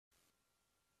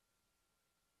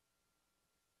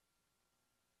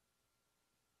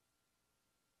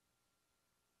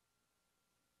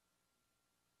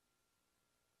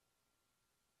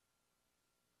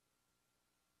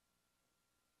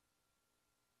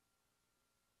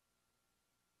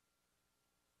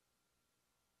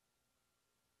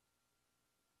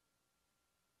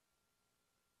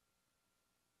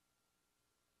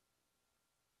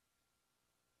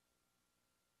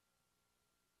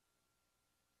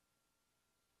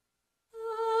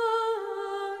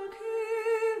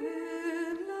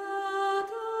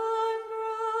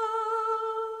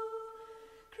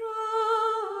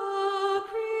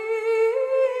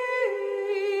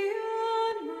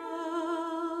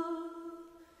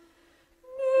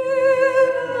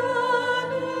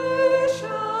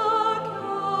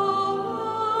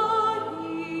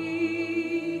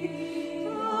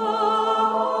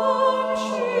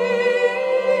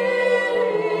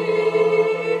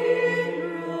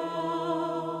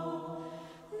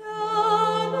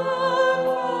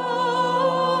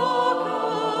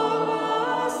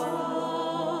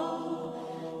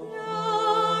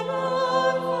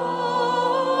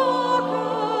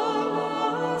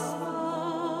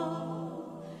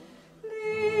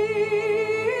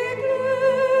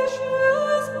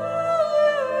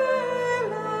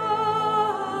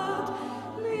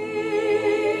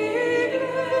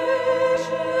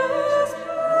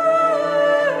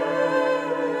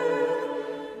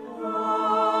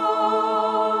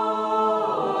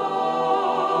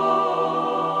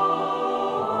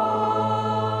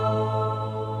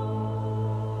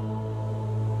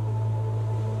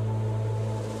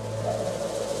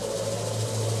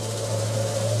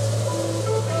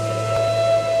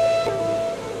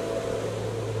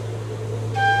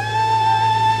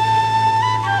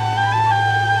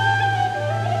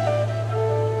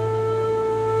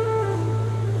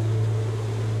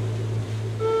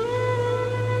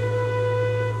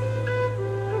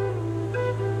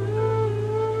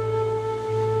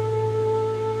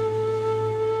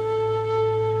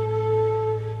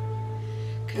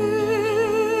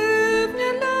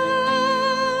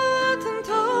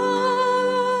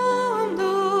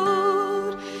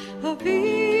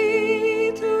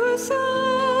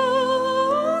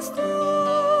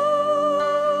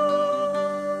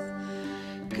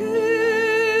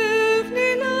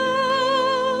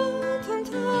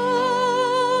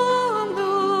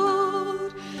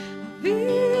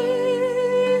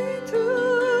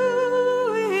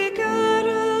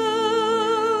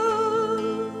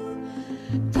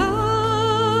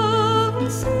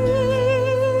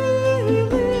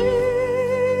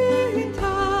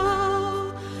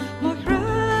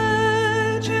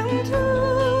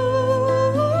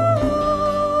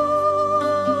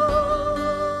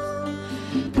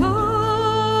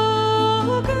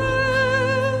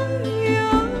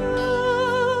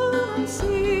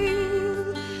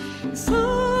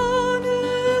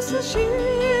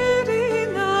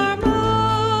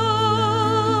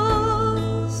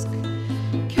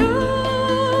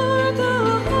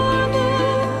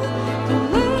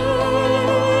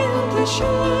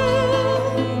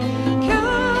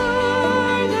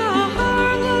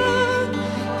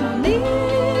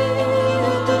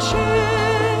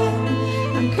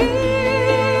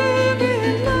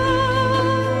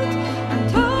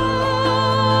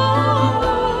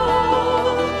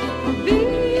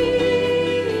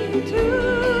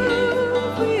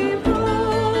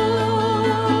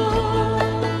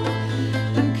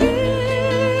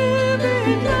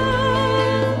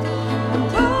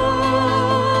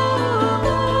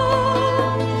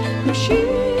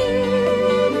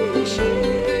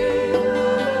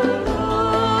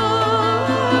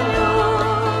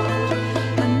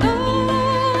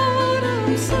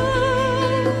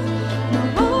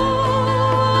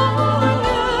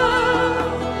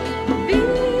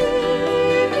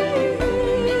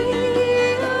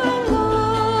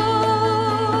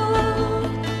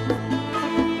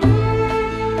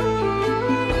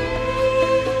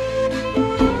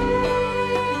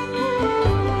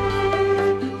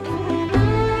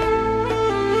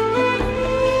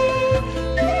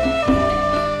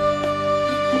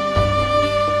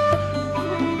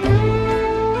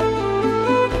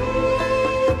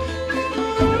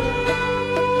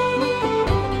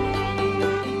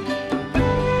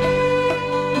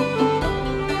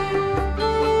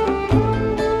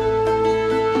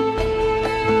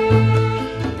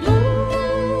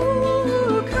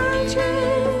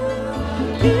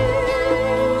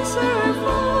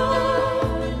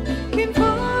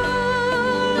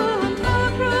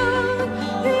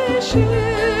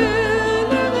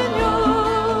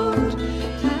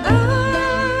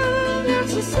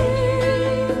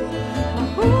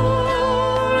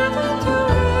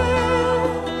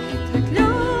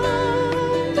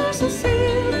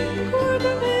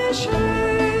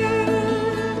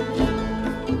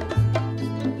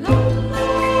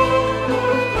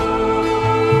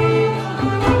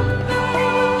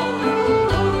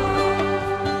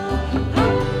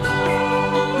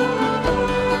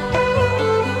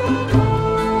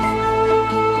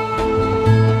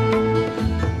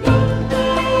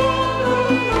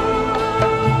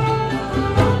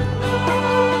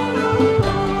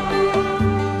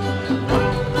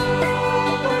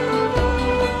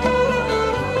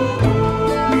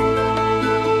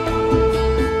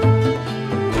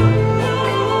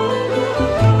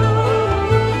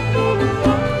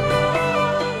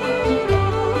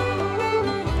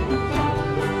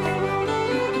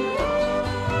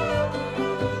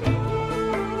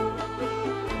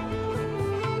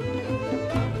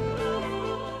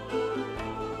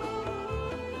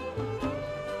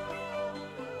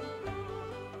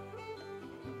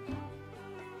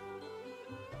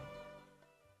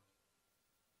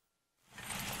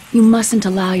You mustn't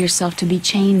allow yourself to be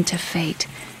chained to fate,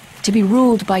 to be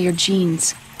ruled by your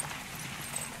genes.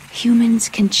 Humans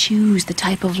can choose the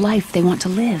type of life they want to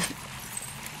live.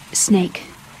 Snake,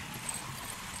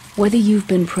 whether you've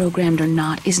been programmed or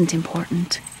not isn't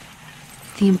important.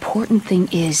 The important thing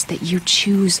is that you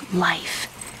choose life.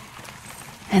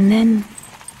 And then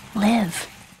live.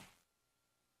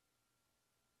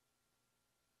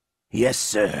 Yes,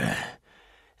 sir.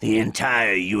 The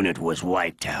entire unit was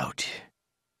wiped out.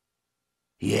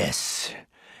 Yes.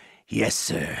 Yes,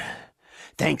 sir.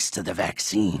 Thanks to the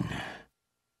vaccine.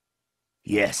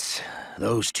 Yes,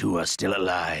 those two are still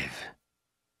alive.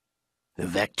 The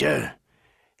vector?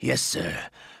 Yes, sir.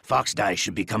 Fox Die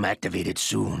should become activated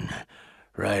soon.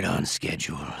 Right on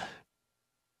schedule.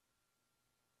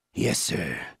 Yes,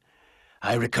 sir.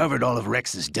 I recovered all of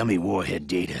Rex's dummy warhead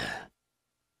data.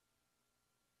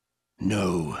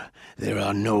 No, there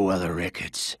are no other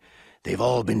records. They've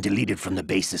all been deleted from the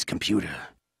base's computer.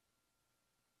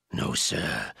 No,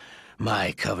 sir.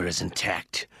 My cover is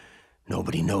intact.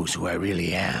 Nobody knows who I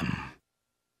really am.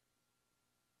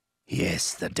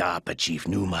 Yes, the DARPA chief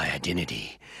knew my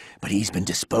identity, but he's been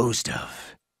disposed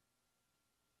of.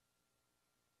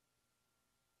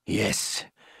 Yes,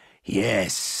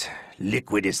 yes,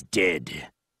 Liquid is dead.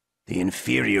 The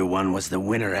inferior one was the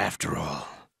winner after all.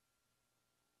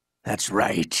 That's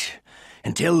right.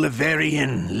 Until the very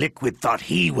end, Liquid thought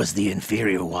he was the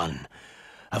inferior one.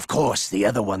 Of course, the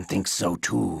other one thinks so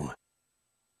too.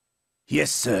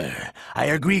 Yes, sir, I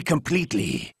agree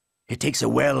completely. It takes a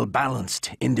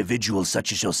well-balanced individual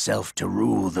such as yourself to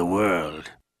rule the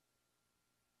world.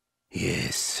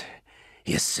 Yes,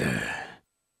 yes, sir.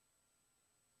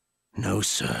 No,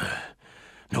 sir.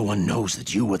 No one knows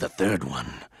that you were the third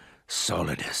one,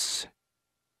 Sوليدس.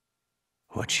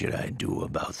 What should I do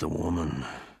about the woman?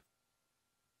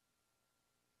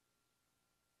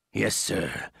 Yes,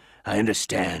 sir. I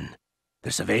understand.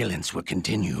 The surveillance will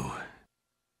continue.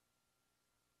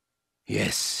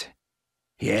 Yes.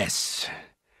 Yes.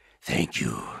 Thank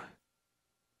you.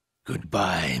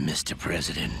 Goodbye, Mr.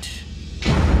 President.